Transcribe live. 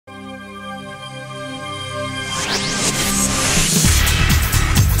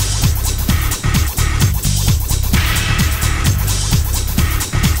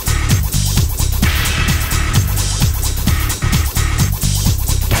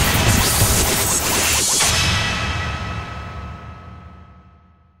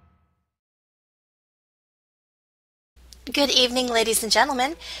Good evening, ladies and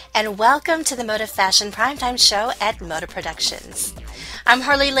gentlemen, and welcome to the MODA Fashion Primtime Show at MODA Productions. I'm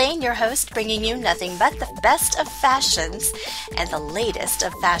Harley Lane, your host, bringing you nothing but the best of fashions and the latest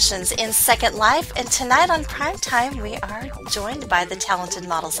of fashions in Second Life. And tonight on Primetime, we are joined by the talented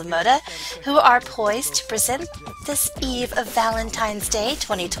models of MODA who are poised to present this eve of Valentine's Day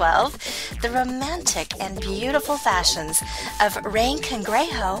 2012 the romantic and beautiful fashions of Rain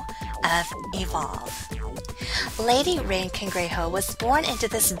Cangrejo of Evolve. Lady Rain Cangrejo was born into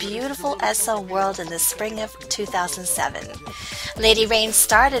this beautiful SO world in the spring of 2007. Lady Rain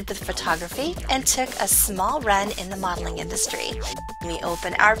started with photography and took a small run in the modeling industry. We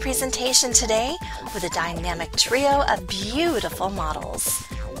open our presentation today with a dynamic trio of beautiful models.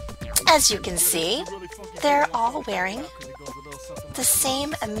 As you can see, they're all wearing the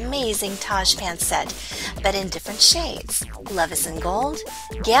same amazing Taj pants set, but in different shades. Love is in gold,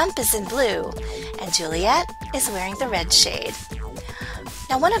 Gamp is in blue, and Juliet is wearing the red shade.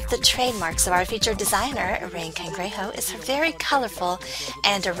 Now, one of the trademarks of our featured designer, Rain Cangrejo, is her very colorful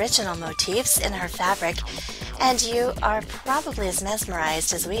and original motifs in her fabric, and you are probably as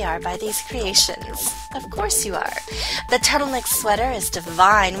mesmerized as we are by these creations. Of course you are. The turtleneck sweater is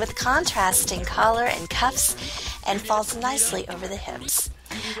divine with contrasting collar and cuffs and falls nicely over the hips.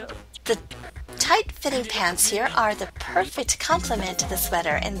 The tight-fitting pants here are the perfect complement to the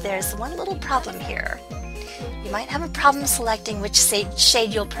sweater, and there's one little problem here. You might have a problem selecting which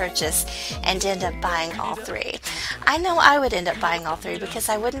shade you'll purchase and end up buying all three. I know I would end up buying all three because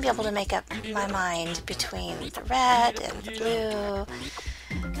I wouldn't be able to make up my mind between the red and the blue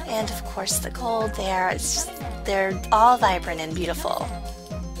and, of course, the gold there. They're all vibrant and beautiful.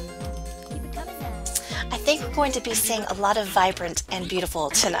 I think we're going to be seeing a lot of vibrant and beautiful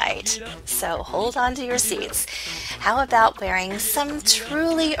tonight, so hold on to your seats. How about wearing some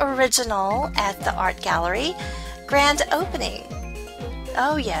truly original at the art gallery grand opening?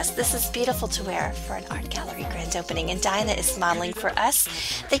 Oh yes, this is beautiful to wear for an art gallery grand opening, and Dinah is modeling for us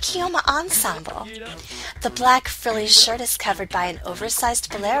the Kioma Ensemble. The black frilly shirt is covered by an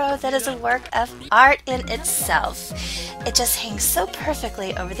oversized bolero that is a work of art in itself. It just hangs so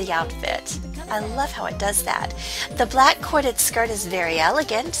perfectly over the outfit. I love how it does that. The black corded skirt is very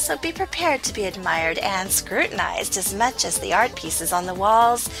elegant, so be prepared to be admired and scrutinized as much as the art pieces on the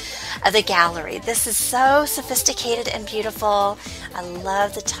walls of the gallery. This is so sophisticated and beautiful. I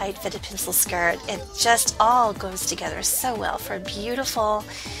love the tight fitted pencil skirt. It just all goes together so well for a beautiful,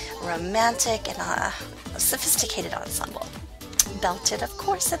 romantic, and sophisticated ensemble. Belted, of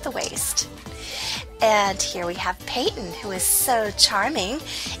course, at the waist. And here we have Peyton, who is so charming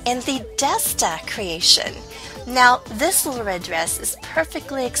in the Desta creation. Now, this little red dress is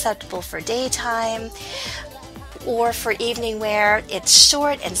perfectly acceptable for daytime or for evening wear. It's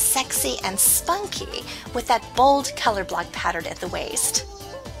short and sexy and spunky with that bold color block pattern at the waist.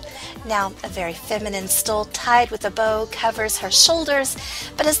 Now, a very feminine stole tied with a bow covers her shoulders,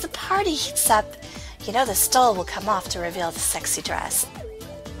 but as the party heats up, you know the stole will come off to reveal the sexy dress.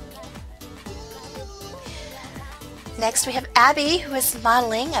 Next, we have Abby, who is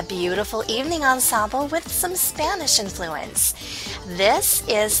modeling a beautiful evening ensemble with some Spanish influence. This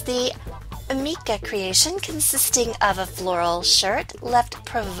is the Mika creation, consisting of a floral shirt left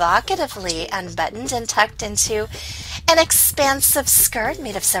provocatively unbuttoned and tucked into an expansive skirt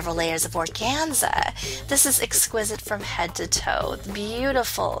made of several layers of organza. This is exquisite from head to toe.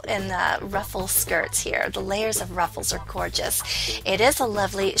 Beautiful in the ruffle skirts here. The layers of ruffles are gorgeous. It is a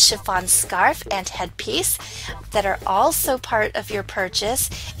lovely chiffon scarf and headpiece that are also part of your purchase,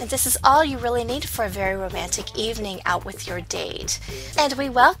 and this is all you really need for a very romantic evening out with your date. And we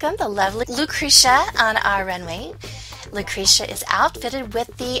welcome the lovely Lucretia on our runway. Lucretia is outfitted with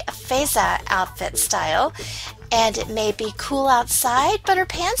the Feza outfit style, and it may be cool outside, but her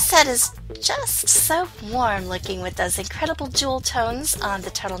pants set is just so warm looking with those incredible jewel tones on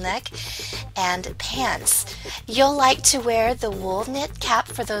the turtleneck and pants. You'll like to wear the wool knit cap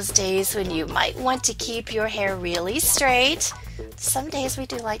for those days when you might want to keep your hair really straight. Some days we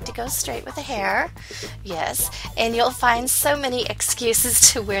do like to go straight with the hair, yes, and you'll find so many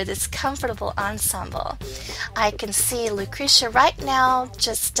excuses to wear this comfortable ensemble. I can see Lucretia right now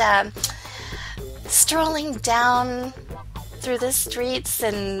just strolling down through the streets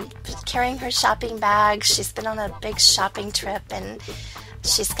and carrying her shopping bag. She's been on a big shopping trip and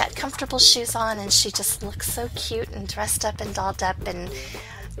she's got comfortable shoes on, and she just looks so cute and dressed up and dolled up and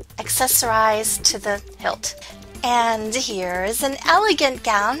accessorized to the hilt. And here is an elegant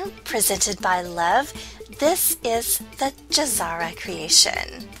gown presented by Love. This is the Jazara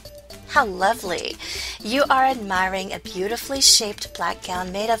creation. How lovely. You are admiring a beautifully shaped black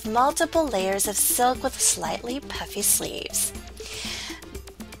gown made of multiple layers of silk with slightly puffy sleeves.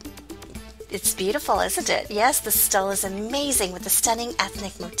 It's beautiful, isn't it? Yes, the stole is amazing with the stunning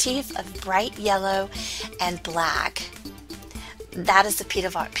ethnic motif of bright yellow and black. That is a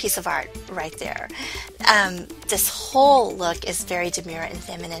piece of art right there. This whole look is very demure and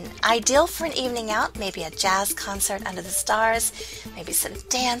feminine. Ideal for an evening out, maybe a jazz concert under the stars, maybe some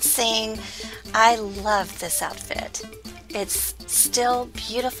dancing. I love this outfit. It's still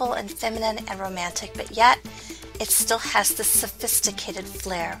beautiful and feminine and romantic, but yet it still has this sophisticated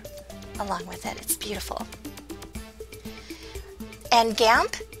flair along with it. It's beautiful. And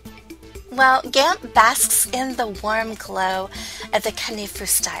Gamp? Well, Gamp basks in the warm glow of the Kanifu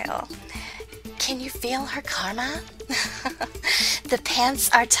style. Can you feel her karma? The pants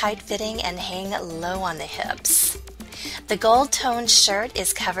are tight-fitting and hang low on the hips. The gold-toned shirt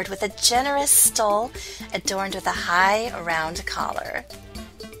is covered with a generous stole adorned with a high, round collar.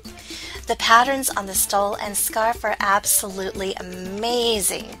 The patterns on the stole and scarf are absolutely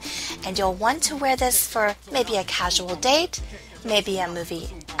amazing, and you'll want to wear this for maybe a casual date, maybe a movie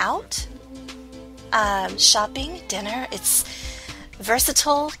out, shopping, dinner. It's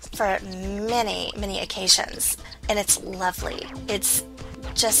versatile for many, many occasions, and it's lovely. It's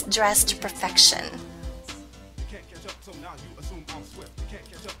just dressed to perfection.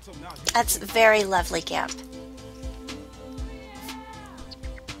 That's very lovely, Gamp.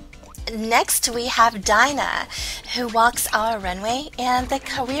 Next, we have Dinah, who walks our runway in the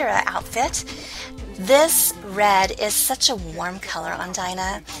Kawira outfit. This red is such a warm color on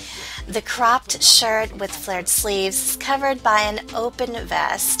Dinah. The cropped shirt with flared sleeves is covered by an open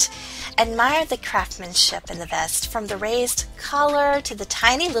vest. Admire the craftsmanship in the vest, from the raised collar to the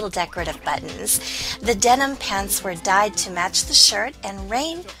tiny little decorative buttons. The denim pants were dyed to match the shirt, and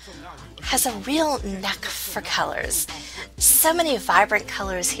Rain has a real knack for colors. So many vibrant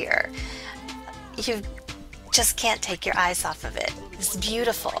colors here. You just can't take your eyes off of it. It's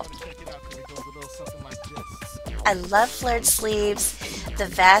beautiful. I love flared sleeves. The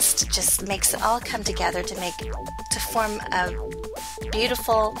vest just makes it all come together to form a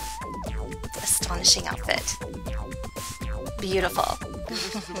beautiful, astonishing outfit. Beautiful.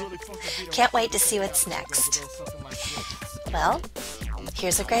 Can't wait to see what's next. Well,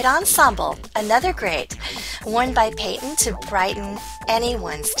 here's a great ensemble, another great, worn by Peyton to brighten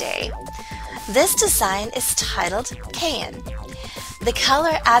anyone's day. This design is titled Kayan. The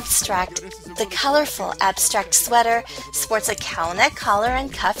colorful abstract sweater sports a cowl neck collar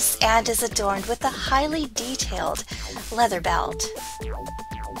and cuffs and is adorned with a highly detailed leather belt.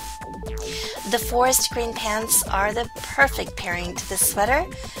 The forest green pants are the perfect pairing to the sweater.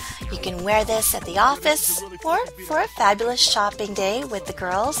 You can wear this at the office or for a fabulous shopping day with the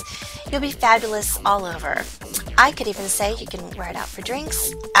girls. You'll be fabulous all over. I could even say you can wear it out for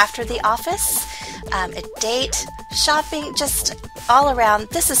drinks, after the office, a date, shopping, just all around.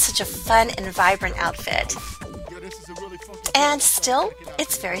 This is such a fun and vibrant outfit. And still,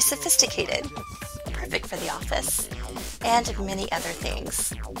 it's very sophisticated. Perfect for the office and many other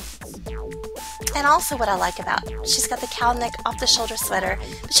things. And also what I like about, she's got the cowl neck off the shoulder sweater,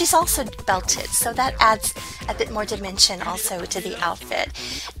 but she's also belted, so that adds a bit more dimension also to the outfit.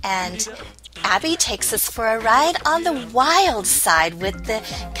 And Abby takes us for a ride on the wild side with the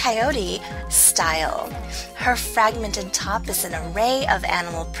coyote style. Her fragmented top is an array of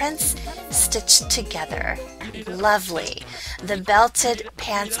animal prints stitched together. Lovely. The belted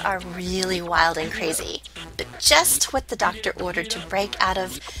pants are really wild and crazy, but just what the doctor ordered to break out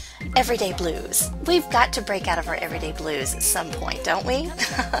of everyday blues. We've got to break out of our everyday blues at some point, don't we?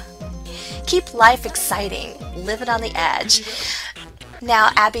 Keep life exciting. Live it on the edge.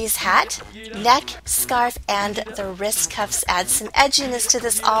 Now Abby's hat, neck, scarf, and the wrist cuffs add some edginess to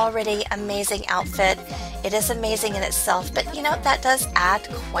this already amazing outfit. It is amazing in itself, but you know, that does add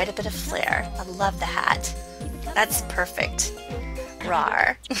quite a bit of flair. I love the hat. That's perfect.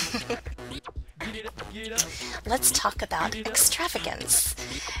 Rawr. Let's talk about extravagance,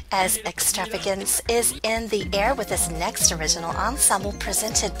 as extravagance is in the air with this next original ensemble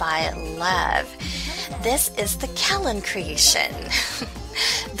presented by Love. This is the Kellen creation.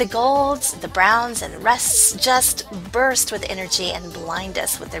 The golds, the browns, and rusts just burst with energy and blind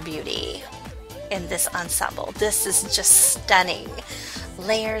us with their beauty in this ensemble. This is just stunning.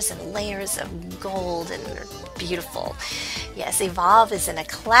 Layers and layers of gold, and they're beautiful. Yes, Evolve is in a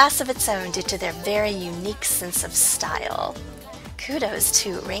class of its own due to their very unique sense of style. Kudos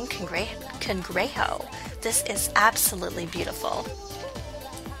to Rain Congrejo. This is absolutely beautiful.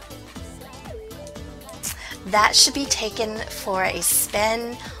 That should be taken for a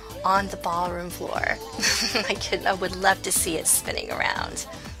spin on the ballroom floor. I would love to see it spinning around.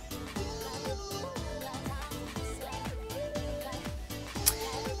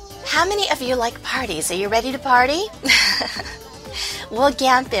 How many of you like parties? Are you ready to party? Well,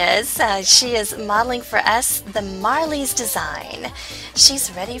 Gamp is. She is modeling for us the Marley's design.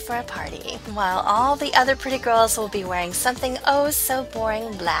 She's ready for a party, while all the other pretty girls will be wearing something oh so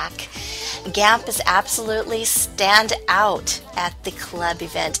boring black. Gamp is absolutely stand out at the club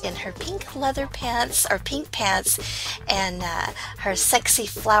event in her pink leather pants, or pink pants, and her sexy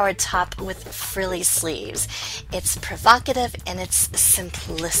flowered top with frilly sleeves. It's provocative in its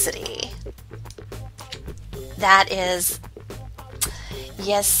simplicity. That is,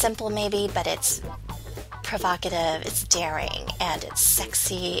 yes, simple maybe, but it's provocative, it's daring, and it's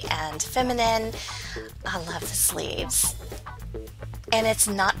sexy and feminine. I love the sleeves. And it's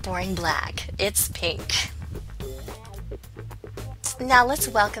not boring black, it's pink. Now let's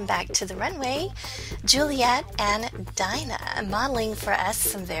welcome back to the runway Juliet and Dinah, modeling for us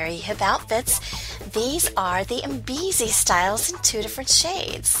some very hip outfits. These are the Mbezi styles in 2 different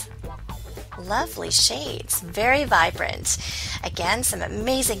shades. Lovely shades, very vibrant. Again, some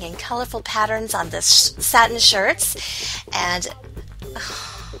amazing and colorful patterns on the satin shirts, and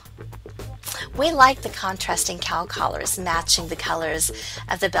we like the contrasting cowl collars matching the colors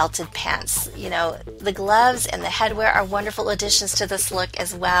of the belted pants. You know, the gloves and the headwear are wonderful additions to this look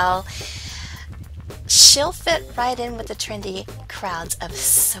as well. She'll fit right in with the trendy crowds of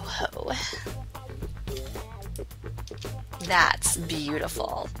Soho. That's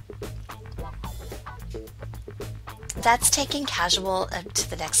beautiful. That's taking casual to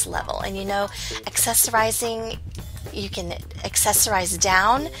the next level. And you know, accessorizing, you can accessorize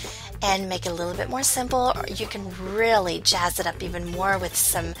down and make it a little bit more simple, or you can really jazz it up even more with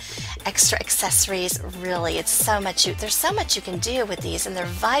some extra accessories. Really, it's so much there's so much you can do with these, and they're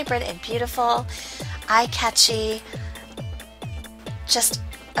vibrant and beautiful, eye-catchy, just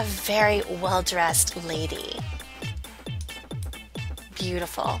a very well-dressed lady.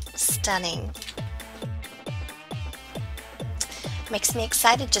 Beautiful, stunning. Makes me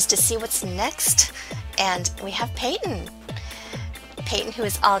excited just to see what's next. And we have Peyton. Peyton, who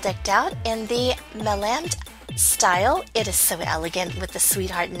is all decked out in the Melamd style. It is so elegant with the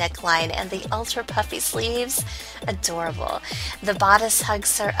sweetheart neckline and the ultra puffy sleeves. Adorable. The bodice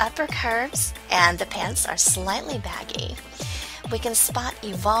hugs her upper curves and the pants are slightly baggy. We can spot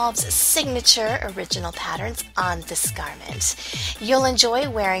Evolve's signature original patterns on this garment. You'll enjoy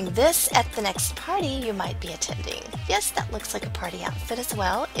wearing this at the next party you might be attending. Yes, that looks like a party outfit as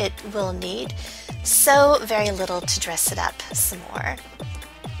well. It will need so very little to dress it up some more.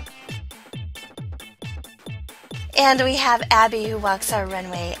 And we have Abby, who walks our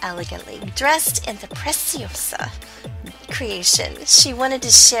runway elegantly, dressed in the Preciosa creation. She wanted to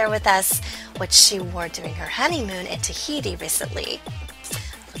share with us what she wore during her honeymoon in Tahiti recently.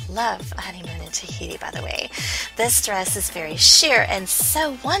 Love a honeymoon in Tahiti, by the way. This dress is very sheer and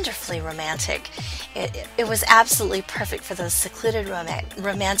so wonderfully romantic. It was absolutely perfect for those secluded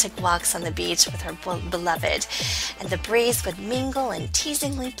romantic walks on the beach with her beloved. And the breeze would mingle and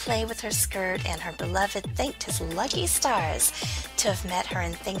teasingly play with her skirt, and her beloved thanked his lucky stars to have met her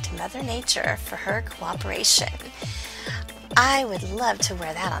and thanked Mother Nature for her cooperation. I would love to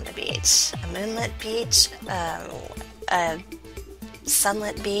wear that on the beach. A moonlit beach, a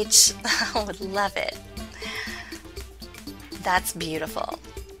sunlit beach. I would love it. That's beautiful.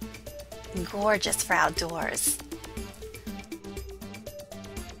 Gorgeous for outdoors.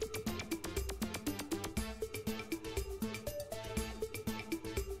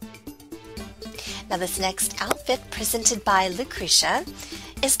 Now this next outfit, presented by Lucretia,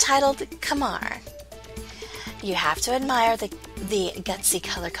 is titled Kamar. You have to admire the gutsy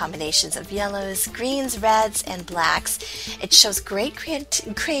color combinations of yellows, greens, reds, and blacks. It shows great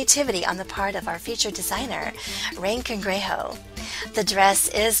creativity on the part of our featured designer, Rain Cangrejo. The dress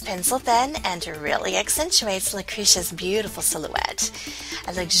is pencil thin and really accentuates Lucretia's beautiful silhouette.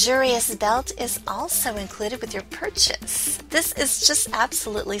 A luxurious belt is also included with your purchase. This is just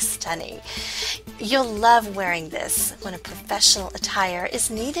absolutely stunning. You'll love wearing this when a professional attire is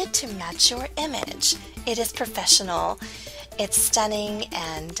needed to match your image. It is professional, it's stunning,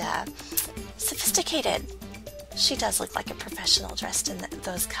 and sophisticated. She does look like a professional dressed in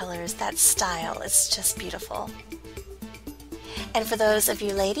those colors. That style is just beautiful. And for those of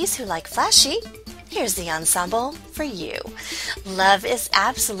you ladies who like flashy, here's the ensemble for you. Love is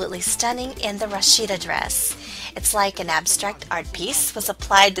absolutely stunning in the Rashida dress. It's like an abstract art piece was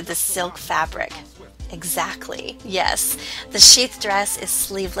applied to the silk fabric. Exactly, yes. The sheath dress is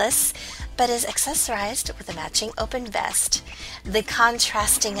sleeveless, but is accessorized with a matching open vest. The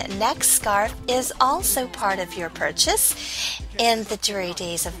contrasting neck scarf is also part of your purchase. In the dreary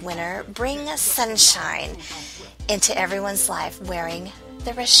days of winter, bring sunshine into everyone's life wearing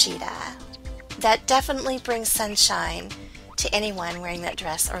the Rashida. That definitely brings sunshine to anyone wearing that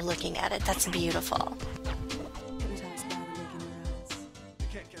dress or looking at it. That's beautiful.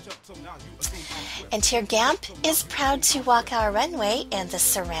 And here Gamp is proud to walk our runway in the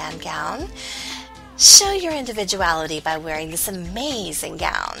saran gown. Show your individuality by wearing this amazing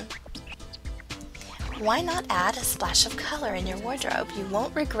gown. Why not add a splash of color in your wardrobe? You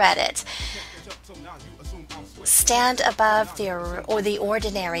won't regret it. Stand above the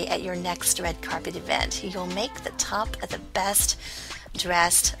ordinary at your next red carpet event. You'll make the top of the best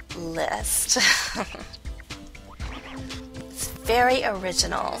dressed list. It's very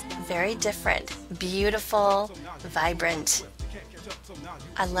original, very different, beautiful, vibrant.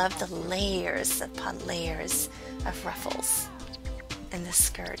 I love the layers upon layers of ruffles in the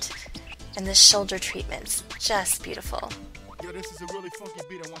skirt and the shoulder treatments. Just beautiful. Yo, this is a really funky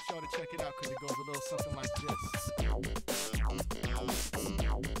beat. I want y'all to check it out because it goes a little something like this.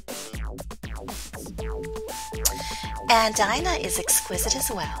 And Dinah is exquisite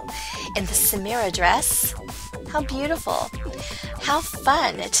as well. In the Samira dress, how beautiful. How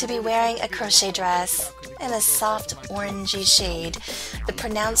fun to be wearing a crochet dress in a soft orangey shade. The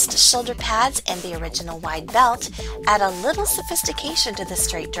pronounced shoulder pads and the original wide belt add a little sophistication to the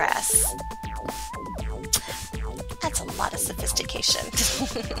straight dress. That's a lot of sophistication.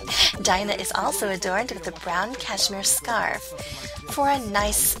 Dinah is also adorned with a brown cashmere scarf for a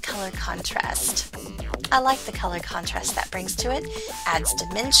nice color contrast. I like the color contrast that brings to it. Adds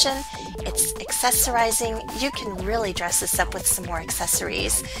dimension. It's accessorizing. You can really dress this up with some more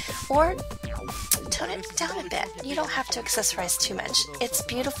accessories or tone it down a bit. You don't have to accessorize too much. It's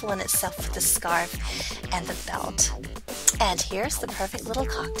beautiful in itself with the scarf and the belt. And here's the perfect little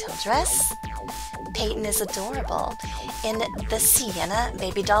cocktail dress. Peyton is adorable in the Sienna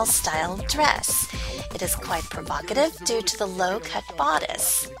baby doll style dress. It is quite provocative due to the low-cut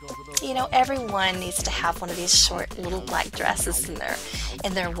bodice. You know, everyone needs to have one of these short little black dresses in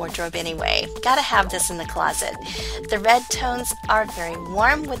their wardrobe anyway. Gotta have this in the closet. The red tones are very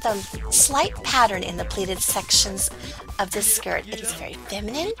warm with a slight pattern in the pleated sections of the skirt. It is very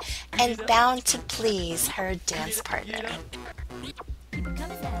feminine and bound to please her dance partner. You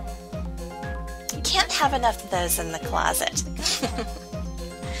can't have enough of those in the closet.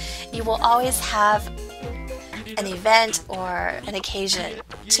 You will always have an event or an occasion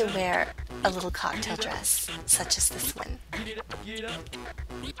to wear a little cocktail dress, such as this one.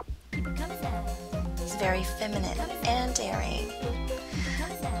 It's very feminine and daring.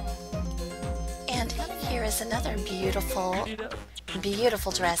 And here is another beautiful,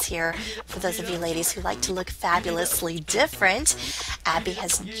 beautiful dress here for those of you ladies who like to look fabulously different. Abby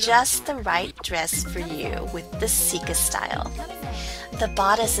has just the right dress for you with the Sika style. The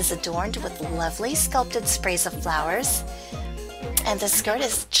bodice is adorned with lovely sculpted sprays of flowers, and the skirt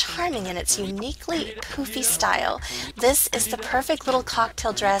is charming in its uniquely poofy style. This is the perfect little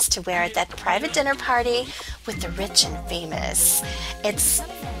cocktail dress to wear at that private dinner party with the rich and famous. It's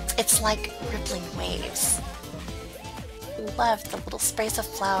like rippling waves. Love the little sprays of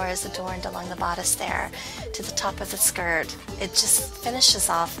flowers adorned along the bodice there to the top of the skirt. It just finishes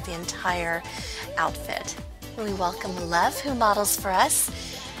off the entire outfit. We welcome Love, who models for us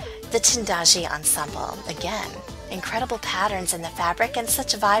the Tindaji ensemble. Again, incredible patterns in the fabric and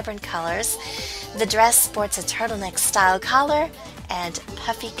such vibrant colors. The dress sports a turtleneck style collar and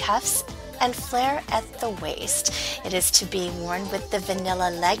puffy cuffs and flare at the waist. It is to be worn with the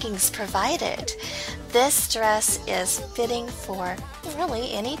vanilla leggings provided. This dress is fitting for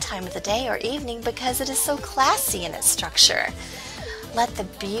really any time of the day or evening because it is so classy in its structure. Let the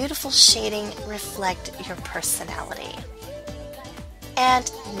beautiful shading reflect your personality. And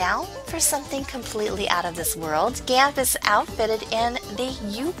now for something completely out of this world. Gamp is outfitted in the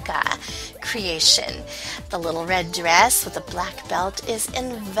Yucca creation. The little red dress with a black belt is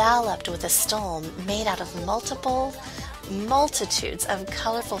enveloped with a stole made out of multitudes of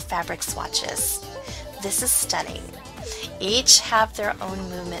colorful fabric swatches. This is stunning. Each have their own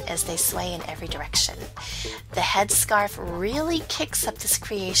movement as they sway in every direction. The headscarf really kicks up this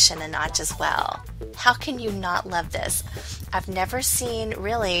creation a notch as well. How can you not love this? I've never seen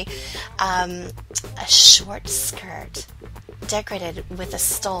really a short skirt decorated with a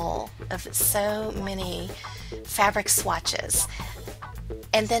stole of so many fabric swatches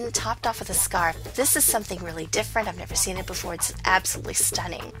and then topped off with a scarf. This is something really different. I've never seen it before. It's absolutely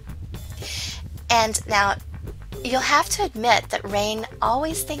stunning. And now You'll have to admit that Rain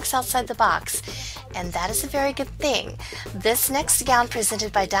always thinks outside the box, and that is a very good thing. This next gown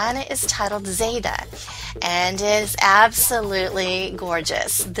presented by Diana is titled Zeta, and is absolutely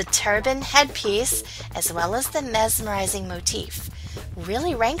gorgeous. The turban headpiece, as well as the mesmerizing motif,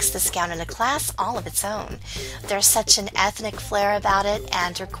 really ranks this gown in a class all of its own. There's such an ethnic flair about it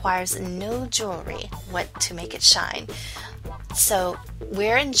and requires no jewelry to make it shine. So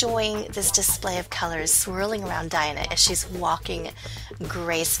we're enjoying this display of colors swirling around Diana as she's walking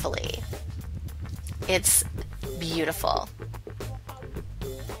gracefully. It's beautiful.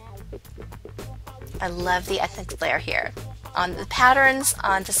 I love the ethnic flair here. On the patterns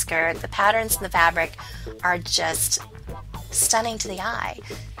on the skirt, the patterns in the fabric are just stunning to the eye.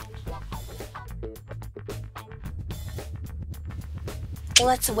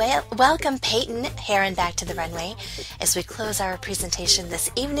 Let's welcome Peyton Heron back to the runway as we close our presentation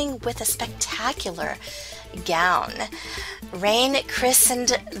this evening with a spectacular gown. Rain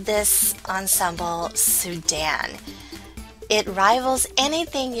christened this ensemble Sudan. It rivals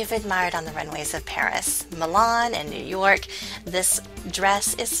anything you've admired on the runways of Paris, Milan, and New York. This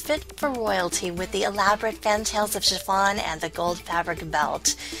dress is fit for royalty with the elaborate fantails of chiffon and the gold fabric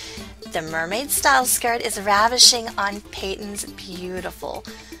belt. The mermaid style skirt is ravishing on Peyton's beautiful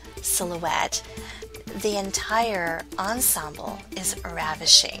silhouette. The entire ensemble is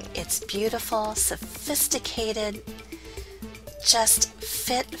ravishing. It's beautiful, sophisticated, just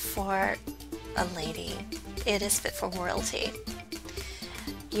fit for a lady. It is fit for royalty.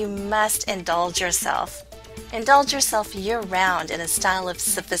 You must indulge yourself. Indulge yourself year-round in a style of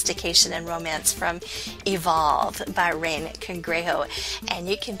sophistication and romance from Evolve by Rain Cangrejo, and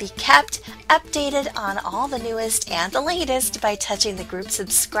you can be kept updated on all the newest and the latest by touching the group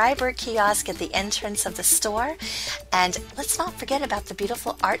subscriber kiosk at the entrance of the store. And let's not forget about the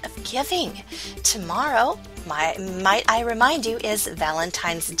beautiful art of giving. Tomorrow, might I remind you, is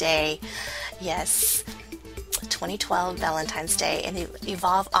Valentine's Day. Yes, 2012 Valentine's Day, and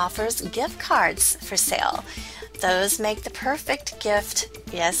Evolve offers gift cards for sale. Those make the perfect gift,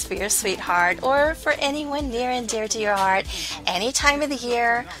 yes, for your sweetheart or for anyone near and dear to your heart any time of the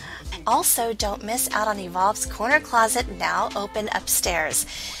year. Also, don't miss out on Evolve's Corner Closet, now open upstairs.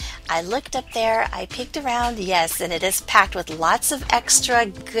 I looked up there, I peeked around, yes, and it is packed with lots of extra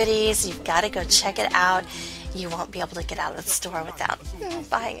goodies. You've got to go check it out. You won't be able to get out of the store without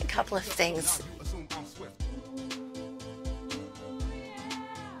buying a couple of things.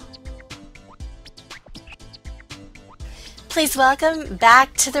 Please welcome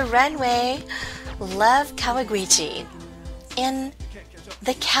back to the runway, Love Kawaguchi in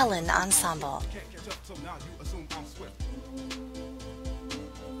the Kellen Ensemble.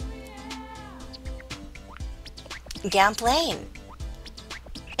 Gamp Lane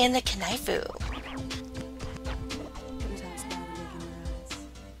in the Knaifu.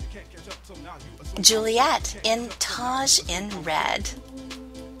 Juliet in Taj in Red.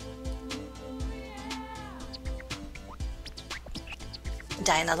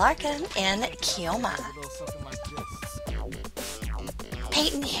 Dinah Larkin in Kioma.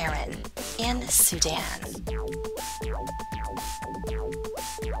 Peyton Heron in Sudan.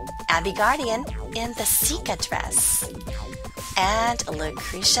 Abby Guardian in the Sika dress. And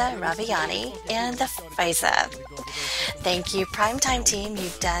Lucretia Raviani in the Faiza. Thank you, Primetime team.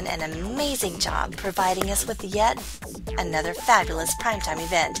 You've done an amazing job providing us with yet another fabulous Primetime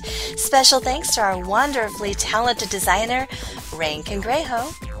event. Special thanks to our wonderfully talented designer, Rain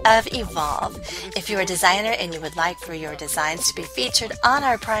Cangrejo of Evolve. If you're a designer and you would like for your designs to be featured on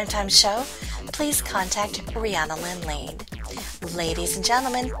our Primetime show, please contact Rihanna Lynn Lane. Ladies and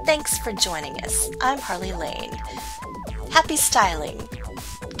gentlemen, thanks for joining us. I'm Harley Lane. Happy styling.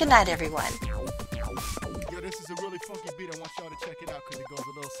 Good night, everyone. Yo, this is a really funky beat. I want y'all to check it out because it goes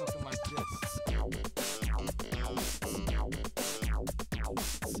a little something like this.